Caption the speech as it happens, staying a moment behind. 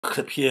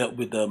clip here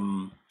with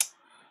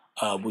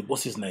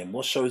what's his name?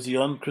 What show is he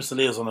on? Chris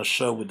D'Elia's on a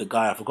show with the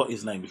guy. I forgot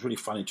his name. He's really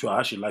funny too. I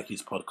actually like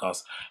his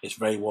podcast. It's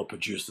very well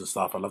produced and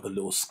stuff. I love the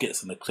little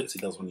skits and the clips he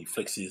does when he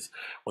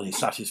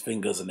snaps his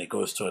fingers and it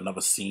goes to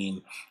another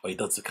scene, or he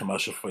does the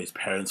commercial for his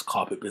parents'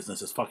 carpet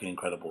business. It's fucking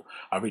incredible.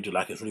 I really do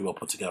like it. It's really well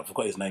put together. I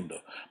forgot his name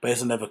though. But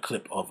here's another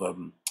clip of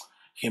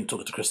him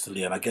talking to Chris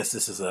D'Elia, and I guess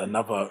this is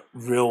another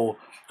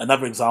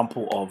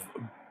example of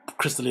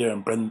Chris D'Elia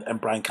and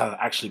Bryan Callen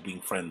actually being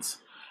friends.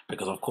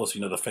 Because, of course,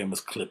 you know the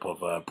famous clip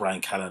of Bryan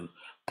Callen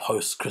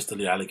post Chris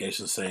D'Elia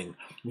allegations saying,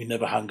 "We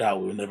never hung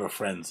out, we were never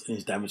friends," and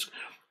he's damaged.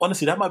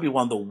 Honestly, that might be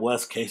one of the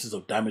worst cases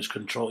of damage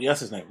control. Yes,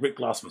 his name, Rick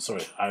Glassman.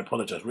 Sorry, I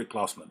apologize, Rick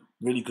Glassman.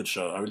 Really good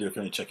show. I really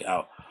recommend you check it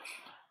out.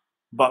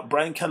 But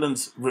Bryan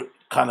Callen's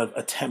kind of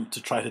attempt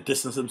to try to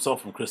distance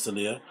himself from Chris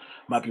D'Elia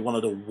might be one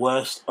of the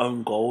worst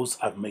own goals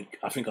I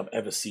think I've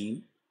ever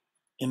seen.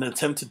 In an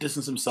attempt to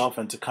distance himself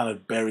and to kind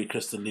of bury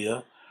Chris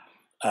D'Elia,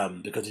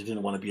 because he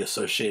didn't want to be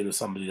associated with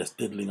somebody that's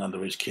diddling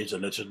underage kids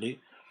allegedly.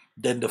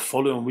 Then the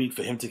following week,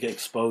 for him to get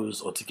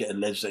exposed or to get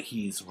alleged that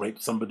he's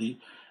raped somebody,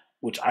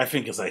 which I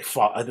think is like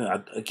far.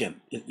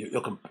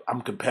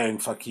 I'm comparing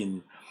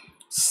fucking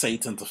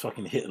Satan to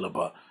fucking Hitler,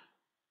 but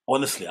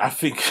honestly, I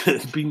think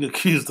being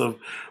accused of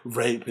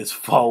rape is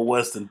far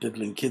worse than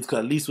diddling kids. Because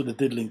at least with the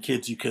diddling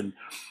kids, you can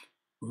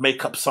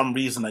make up some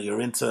reason that you're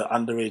into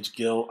underage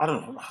girl. I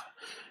don't know.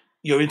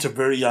 You're into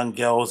very young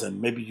girls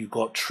and maybe you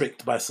got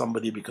tricked by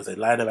somebody because they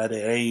lied about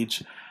their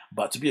age.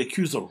 But to be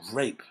accused of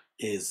rape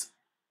is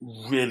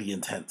really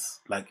intense.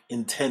 Like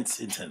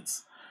intense.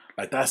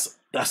 Like that's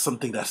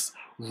something that's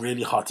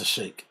really hard to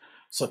shake.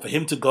 So for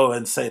him to go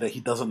and say that he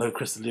doesn't know who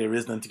Chris D'Elia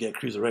is and to get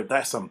accused of rape,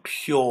 that's some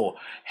pure,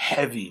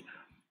 heavy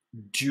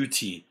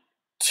duty,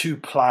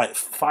 2-ply,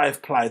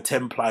 5-ply,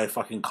 10-ply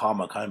fucking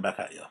karma coming back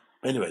at you.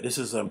 Anyway, this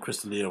is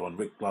Chris D'Elia on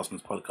Rick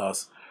Glassman's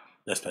podcast.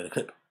 Let's play the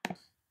clip.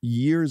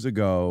 Years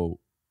ago,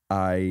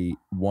 I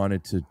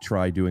wanted to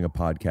try doing a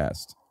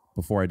podcast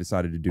before I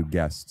decided to do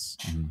guests.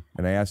 Mm-hmm.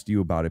 And I asked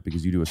you about it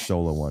because you do a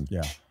solo one.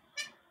 Yeah.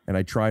 And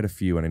I tried a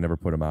few and I never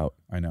put them out.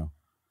 I know.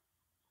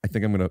 I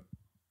think I'm going to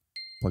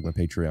plug my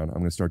Patreon. I'm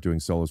going to start doing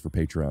solos for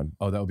Patreon.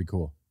 Oh, that would be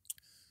cool.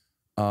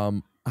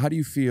 How do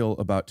you feel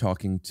about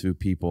talking to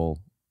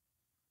people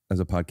as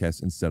a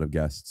podcast instead of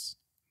guests?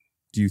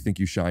 Do you think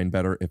you shine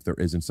better if there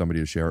isn't somebody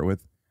to share it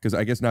with? Because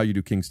I guess now you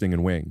do King, Sting,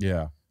 and Wing.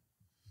 Yeah.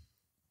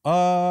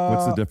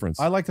 What's the difference?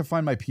 I like to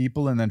find my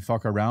people and then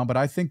fuck around, but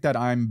I think that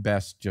I'm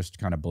best just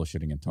kind of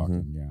bullshitting and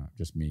talking. Mm-hmm. Yeah,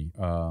 just me.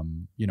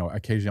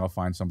 Occasionally I'll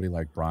find somebody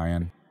like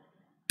Bryan.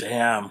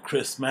 Damn,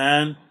 Chris,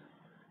 man.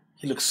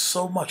 He looks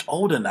so much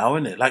older now,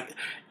 isn't it? Like,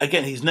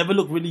 again, he's never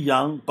looked really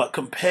young, but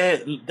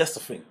that's the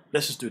thing.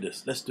 Let's just do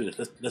this. Let's do this.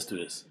 Let's do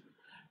this.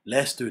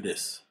 Let's do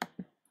this.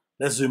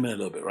 Let's zoom in a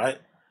little bit,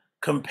 right?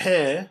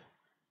 Compare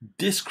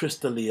this Chris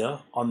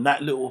D'Elia on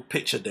that little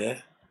picture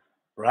there,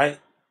 right?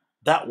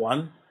 That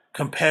one.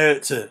 Compare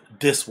it to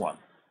this one.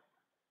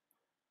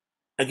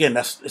 Again,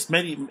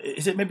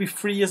 is it maybe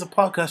 3 years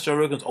apart? Because Joe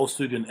Rogan's old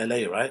studio in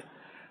LA, right?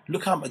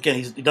 Look how,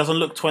 again, he doesn't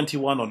look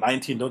 21 or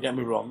 19, don't get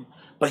me wrong,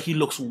 but he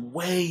looks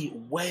way,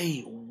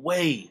 way,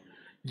 way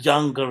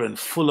younger and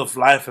full of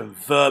life and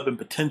verb and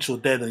potential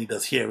there than he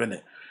does here,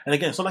 innit? And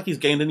again, it's not like he's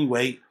gained any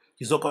weight,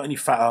 he's not got any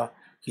fatter,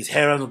 his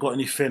hair hasn't got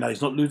any thinner,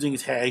 he's not losing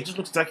his hair, he just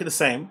looks exactly the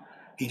same.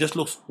 He just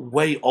looks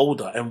way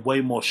older and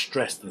way more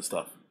stressed and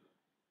stuff.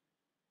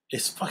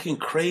 It's fucking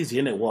crazy,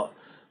 isn't it, what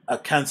a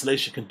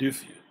cancellation can do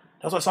for you.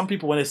 That's why some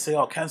people, when they say,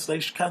 oh,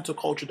 cancel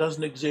culture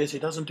doesn't exist,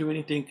 it doesn't do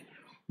anything,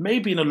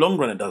 maybe in the long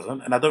run it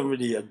doesn't, and I don't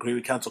really agree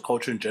with cancel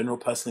culture in general,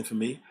 personally for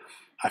me.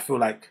 I feel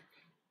like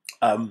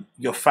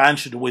your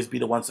fans should always be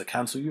the ones that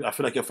cancel you. I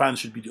feel like your fans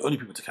should be the only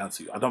people to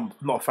cancel you. I'm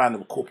not a fan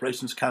of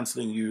corporations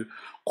cancelling you,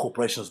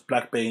 corporations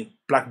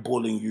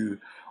blackballing you,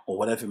 or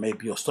whatever it may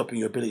be, or stopping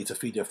your ability to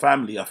feed your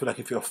family. I feel like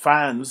if your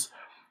fans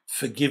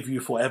forgive you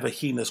for whatever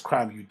heinous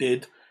crime you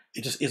did,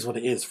 it just is what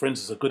it is. For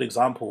instance, a good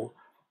example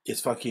is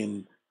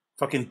fucking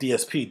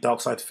DSP, Dark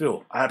Side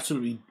Phil. I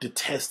absolutely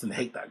detest and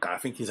hate that guy. I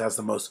think he's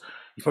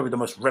probably the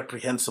most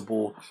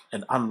reprehensible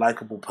and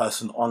unlikable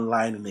person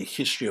online in the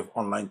history of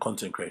online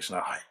content creation.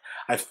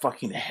 I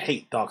fucking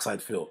hate Dark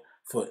Side Phil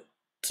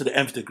to the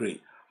nth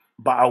degree.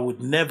 But I would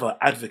never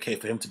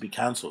advocate for him to be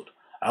cancelled.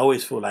 I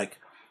always feel like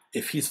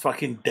if he's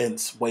fucking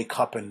dense, wake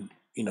up and,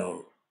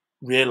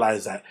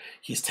 realize that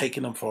he's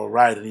taking them for a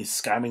ride and he's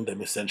scamming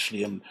them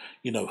essentially and,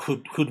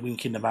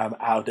 hoodwinking them out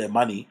of their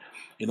money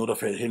in order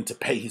for him to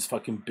pay his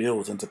fucking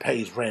bills and to pay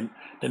his rent,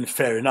 then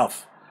fair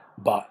enough.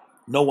 But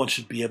no one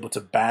should be able to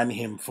ban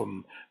him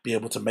from being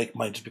able to make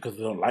money just because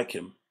they don't like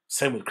him.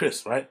 Same with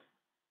Chris, right?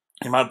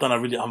 He might have done a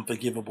really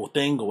unforgivable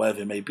thing or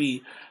whatever it may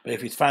be, but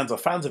if his fans are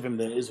fans of him,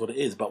 then it is what it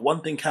is. But one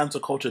thing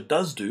cancel culture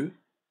does do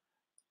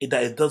is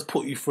that it does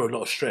put you through a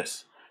lot of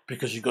stress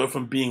because you go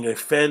from being a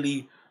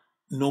fairly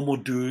normal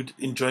dude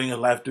enjoying your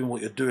life doing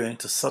what you're doing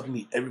to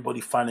suddenly everybody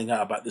finding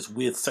out about this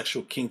weird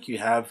sexual kink you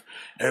have,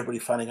 everybody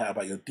finding out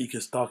about your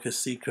deepest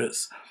darkest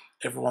secrets,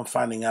 everyone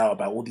finding out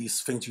about all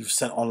these things you've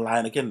sent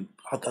online. Again,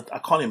 I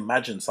can't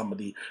imagine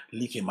somebody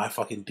leaking my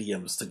fucking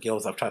DMs to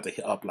girls I've tried to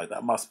hit up. Like,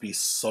 that must be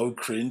so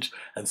cringe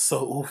and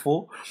so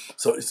awful.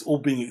 So it's all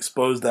being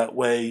exposed that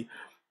way.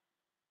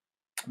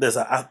 There's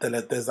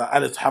a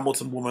Alice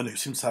Hamilton woman who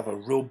seems to have a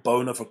real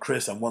boner for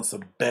Chris and wants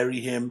to bury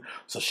him.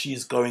 So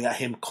she's going at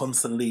him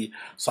constantly.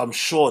 So I'm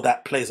sure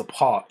that plays a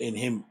part in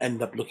him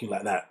end up looking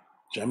like that.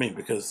 Do you know what I mean?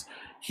 Because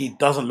he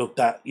doesn't look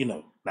that,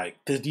 like,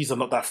 these are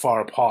not that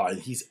far apart,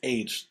 and he's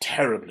aged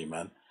terribly,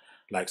 man.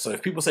 Like, so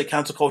if people say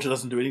cancel culture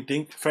doesn't do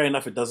anything, fair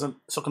enough, it doesn't.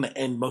 It's not going to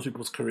end most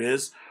people's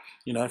careers.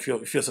 If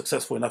you're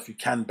successful enough, you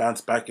can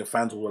bounce back. Your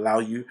fans will allow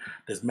you.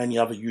 There's many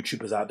other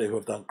YouTubers out there who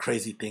have done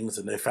crazy things,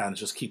 and their fans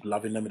just keep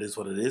loving them. It is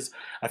what it is.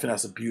 I think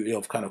that's the beauty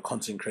of kind of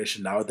content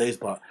creation nowadays.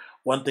 But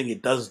one thing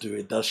it does do,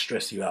 it does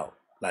stress you out.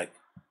 Like,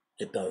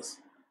 it does.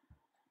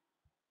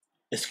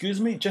 Excuse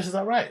me, Jess, is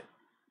that right?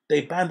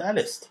 They banned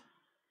Alice.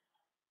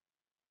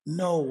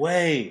 No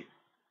way.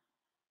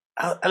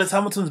 Alice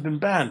Hamilton's been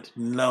banned.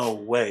 No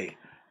way.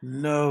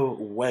 No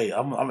way.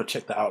 I'm gonna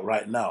check that out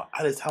right now.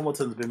 Alice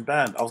Hamilton's been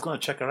banned. I was gonna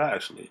check her out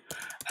actually.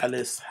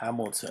 Alice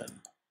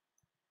Hamilton,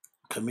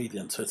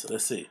 comedian, Twitter.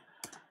 Let's see.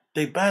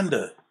 They banned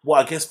her.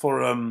 Well, I guess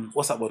for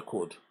what's that word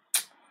called?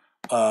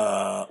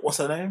 What's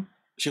her name?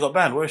 She got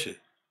banned. Where is she?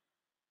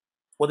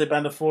 What they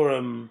banned her for?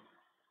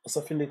 What's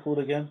that thing they called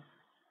again?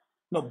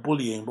 Not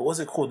bullying, but what's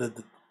it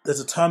called? There's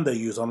a term they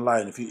use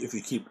online. If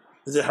you keep,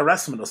 is it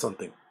harassment or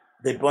something?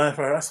 They banned her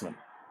for harassment.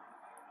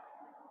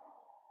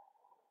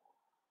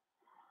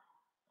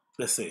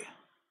 Let's see.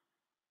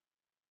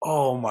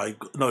 Oh my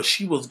god. No,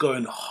 she was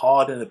going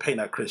hard in the paint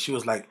at Chris. She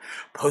was like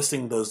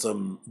posting those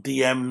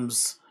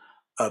DMs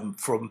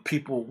from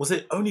people. Was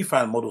it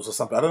OnlyFans models or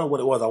something? I don't know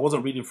what it was. I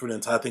wasn't reading through the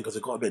entire thing because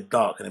it got a bit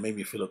dark and it made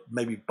me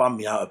maybe bummed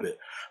me out a bit.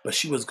 But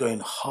she was going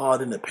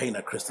hard in the paint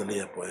at Chris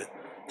D'Elia, boy.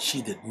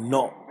 She did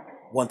not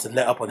want to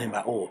let up on him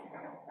at all.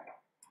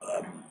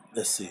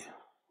 Let's see.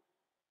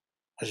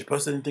 Has she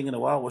posted anything in a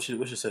while? What she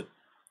said?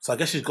 So I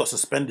guess she's got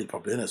suspended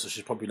probably, innit? So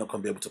she's probably not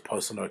going to be able to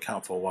post on her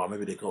account for a while.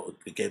 Maybe they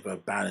gave her a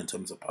ban in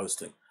terms of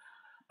posting.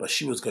 But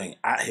she was going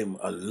at him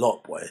a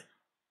lot, boy.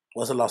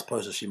 What's the last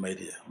post that she made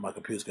here? My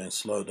computer's going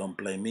slow, don't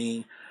blame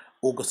me.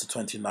 August the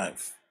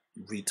 29th,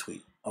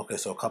 retweet. Okay,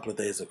 so a couple of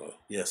days ago.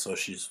 Yeah, so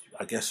she's,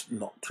 I guess,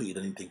 not tweeted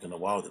anything in a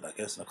while then, I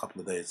guess, in a couple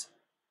of days.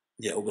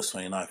 Yeah, August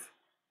 29th.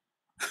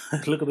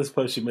 Look at this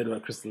post she made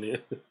about Chris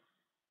D'Elia.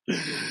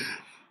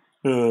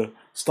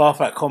 Staff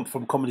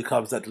from comedy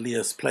clubs that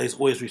D'Elia's plays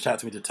always reach out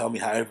to me to tell me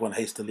how everyone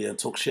hates D'Elia and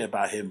talk shit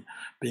about him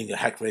being a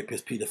hack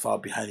rapist,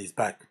 paedophile behind his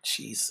back.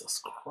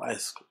 Jesus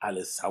Christ,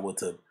 Alice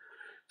Hamilton.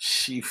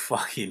 She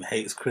fucking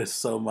hates Chris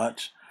so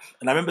much.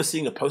 And I remember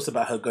seeing a post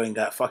about her going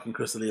at fucking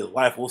Chris D'Elia's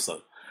wife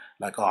also.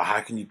 Like, oh,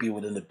 how can you be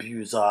with an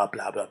abuser,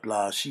 blah, blah,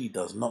 blah. She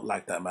does not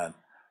like that man.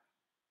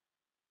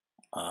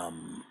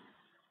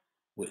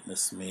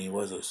 Witness me.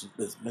 What is it?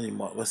 There's many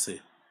more. Let's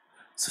see.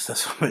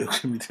 Successful male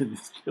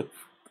comedians.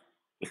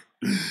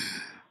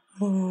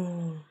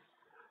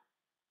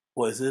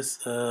 What is this?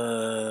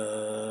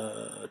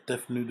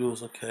 Deaf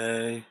Noodles,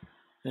 okay.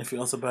 Anything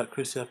else about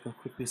Chrissy I can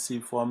quickly see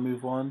before I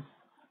move on?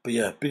 But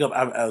yeah, big up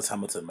Alice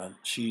Hamilton, man.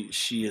 She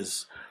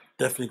has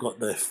definitely got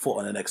the foot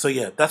on the neck. So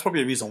yeah, that's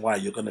probably a reason why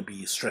you're gonna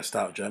be stressed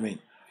out, do you know what I mean?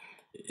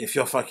 If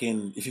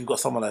you've got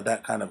someone like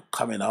that kind of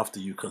coming after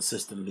you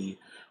consistently,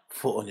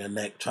 foot on your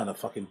neck, trying to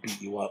fucking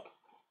beat you up.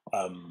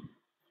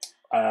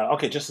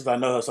 Okay, just as I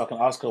know her, so I can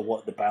ask her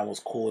what the band was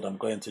called. I'm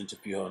going to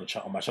interview her on the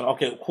chat on my channel.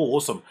 Okay, cool,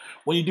 awesome.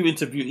 When you do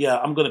interview, yeah,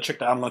 I'm going to check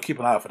that. I'm going to keep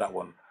an eye out for that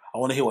one. I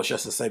want to hear what she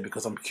has to say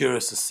because I'm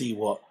curious to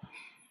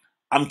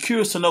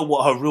know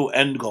what her real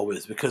end goal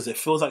is, because it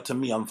feels like to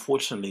me,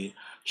 unfortunately,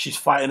 she's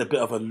fighting a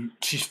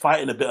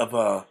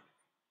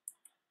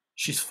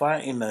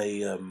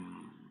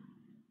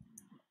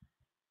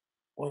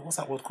what's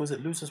that word called? Is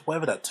it losers?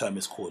 Whatever that term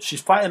is called.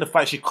 She's fighting a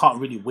fight she can't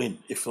really win,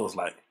 it feels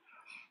like.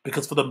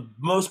 Because for the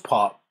most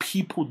part,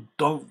 people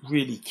don't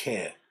really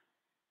care.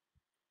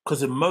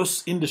 Because in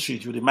most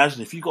industries, you would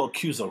imagine if you got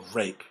accused of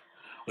rape,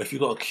 or if you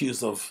got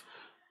accused of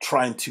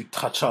trying to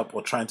touch up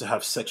or trying to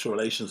have sexual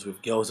relations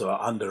with girls who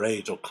are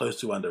underage or close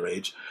to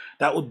underage,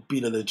 that would be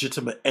the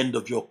legitimate end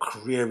of your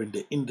career in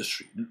the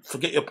industry.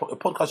 Forget your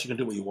podcast, you can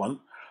do what you want.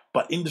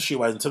 But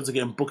industry-wise, in terms of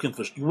getting bookings,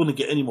 you wouldn't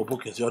get any more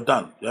bookings. You're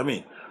done. You know what I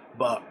mean?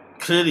 But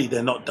clearly,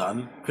 they're not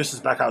done. Chris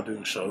is back out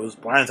doing shows.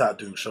 Brian's out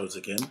doing shows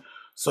again.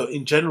 So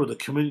in general, the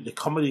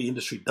comedy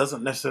industry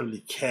doesn't necessarily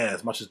care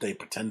as much as they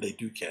pretend they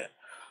do care.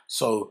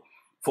 So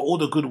for all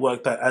the good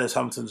work that Alice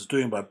Hamilton's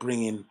doing by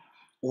bringing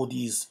all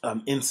these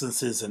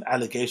instances and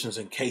allegations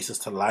and cases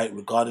to light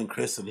regarding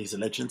Chris and these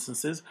alleged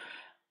instances,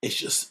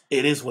 it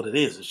is what it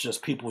is. It's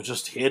just people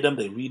just hear them,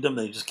 they read them,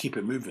 they just keep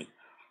it moving.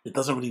 It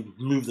doesn't really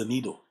move the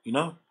needle, you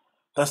know?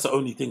 That's the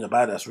only thing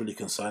about it that's really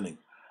concerning.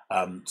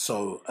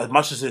 So as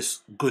much as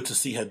it's good to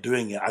see her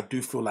doing it, I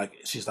do feel like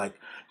she's like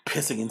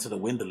pissing into the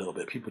wind a little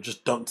bit. People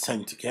just don't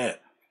seem to care.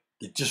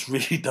 They just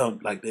really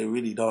don't. They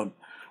really don't.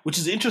 Which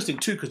is interesting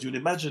too, because you would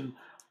imagine,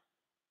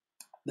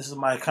 this is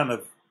my kind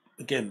of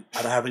again,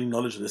 I don't have any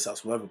knowledge of this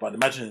whatsoever, but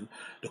imagine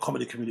the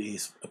comedy community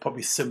is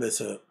probably similar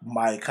to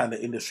my kind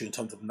of industry in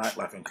terms of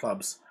nightlife and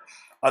clubs.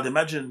 I'd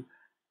imagine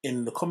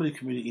in the comedy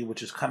community,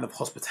 which is kind of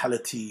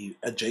hospitality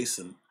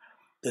adjacent,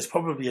 there's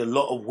probably a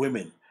lot of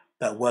women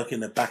that work in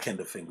the back end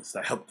of things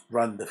that help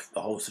run the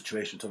whole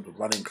situation in terms of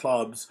running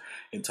clubs,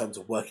 in terms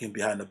of working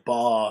behind the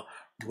bar,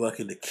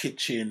 working the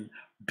kitchen,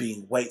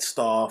 being wait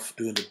staff,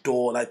 doing the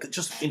door, like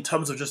just in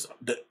terms of just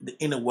the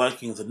inner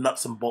workings and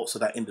nuts and bolts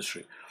of that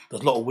industry.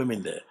 There's a lot of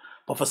women there.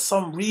 But for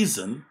some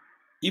reason,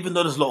 even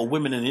though there's a lot of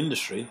women in the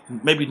industry,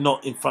 maybe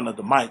not in front of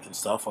the mic and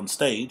stuff on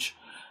stage,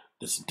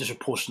 there's a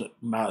disproportionate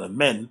amount of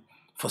men,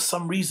 for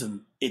some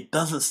reason, it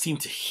doesn't seem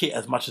to hit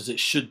as much as it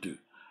should do.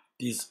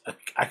 These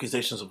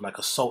accusations of like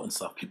assault and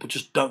stuff, people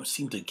just don't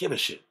seem to give a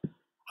shit.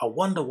 I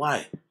wonder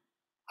why.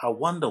 I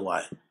wonder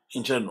why,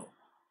 in general.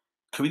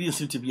 Comedians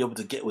seem to be able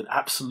to get with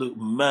absolute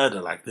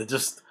murder. Like they're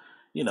just,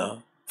 you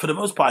know, for the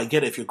most part, I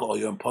get it if you've got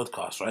your own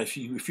podcast, right?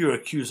 If you're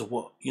accused of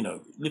what, you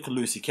know, look at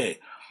Louis C.K.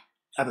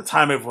 At the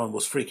time, everyone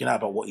was freaking out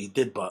about what he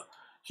did, but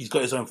he's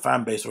got his own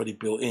fan base already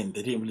built in.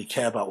 They didn't really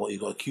care about what he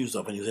got accused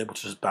of, and he was able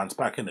to just bounce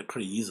back in it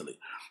pretty easily.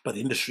 But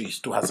the industry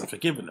still hasn't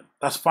forgiven him.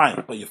 That's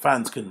fine, but your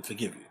fans couldn't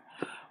forgive you.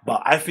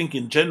 But I think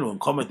in general, in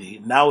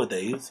comedy,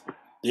 nowadays,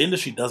 the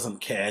industry doesn't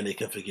care and they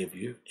can forgive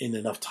you in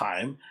enough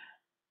time.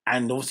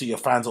 And obviously your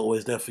fans are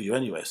always there for you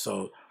anyway.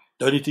 So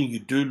the only thing you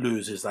do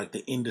lose is like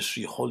the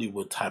industry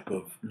Hollywood type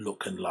of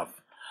look and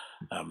love.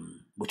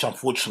 Which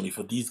unfortunately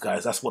for these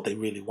guys, that's what they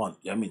really want.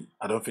 I mean,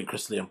 I don't think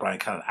Chris Lee and Bryan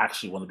Callen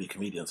actually want to be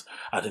comedians.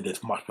 I think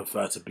they'd much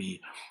prefer to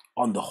be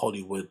on the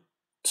Hollywood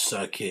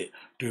circuit,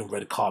 doing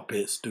red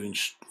carpets, doing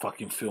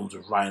fucking films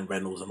with Ryan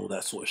Reynolds and all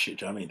that sort of shit.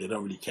 Do you know what I mean? They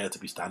don't really care to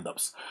be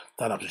stand-ups.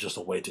 Stand-ups is just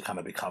a way to kind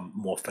of become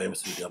more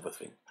famous to do the other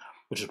thing,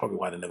 which is probably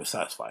why they're never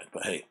satisfied.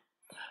 But hey,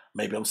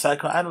 maybe I'm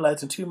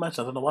psychoanalyzing too much.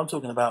 I don't know what I'm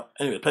talking about.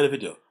 Anyway, play the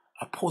video.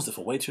 I paused it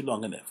for way too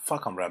long, innit?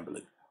 Fuck, I'm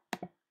rambling.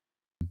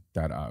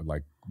 That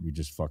like we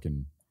just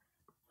fucking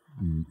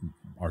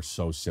are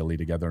so silly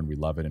together and we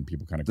love it and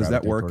people kind of does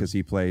that work because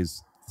he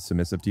plays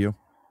submissive to you?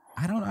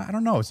 I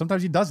don't know.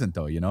 Sometimes he doesn't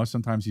though, you know.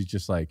 Sometimes he's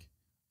just like,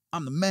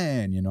 I'm the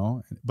man, you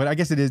know. But I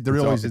guess it is.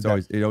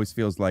 It always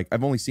feels like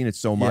I've only seen it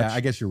so much. Yeah, I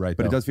guess you're right.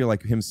 But it does feel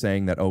like him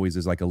saying that always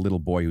is like a little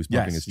boy who's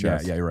pumping his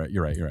chest. Yeah, you're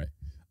right.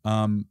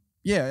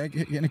 Yeah,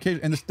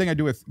 and this thing I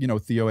do with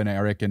Theo and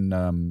Eric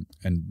and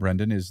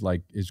Brendan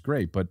is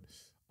great. But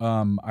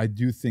I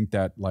do think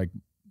that like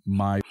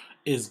my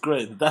is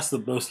great. That's the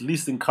most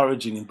least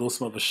encouraging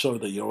endorsement of a show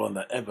that you're on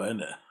that ever,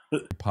 isn't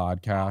it?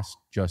 Podcast,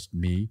 just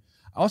me.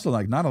 Also,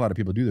 like not a lot of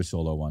people do their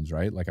solo ones,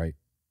 right? Like I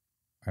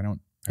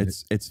don't.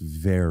 It's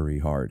very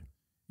hard.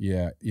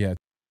 Yeah.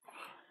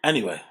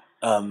 Anyway,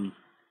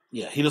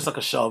 yeah, he looks like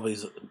a shell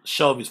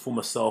of his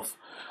former self.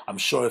 I'm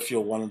sure if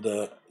you're one of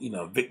the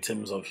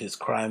victims of his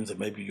crimes, and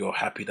maybe you're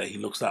happy that he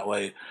looks that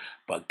way,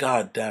 but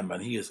god damn,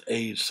 man, he has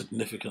aged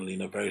significantly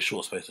in a very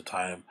short space of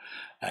time,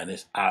 and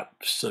it's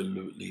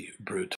absolutely brutal.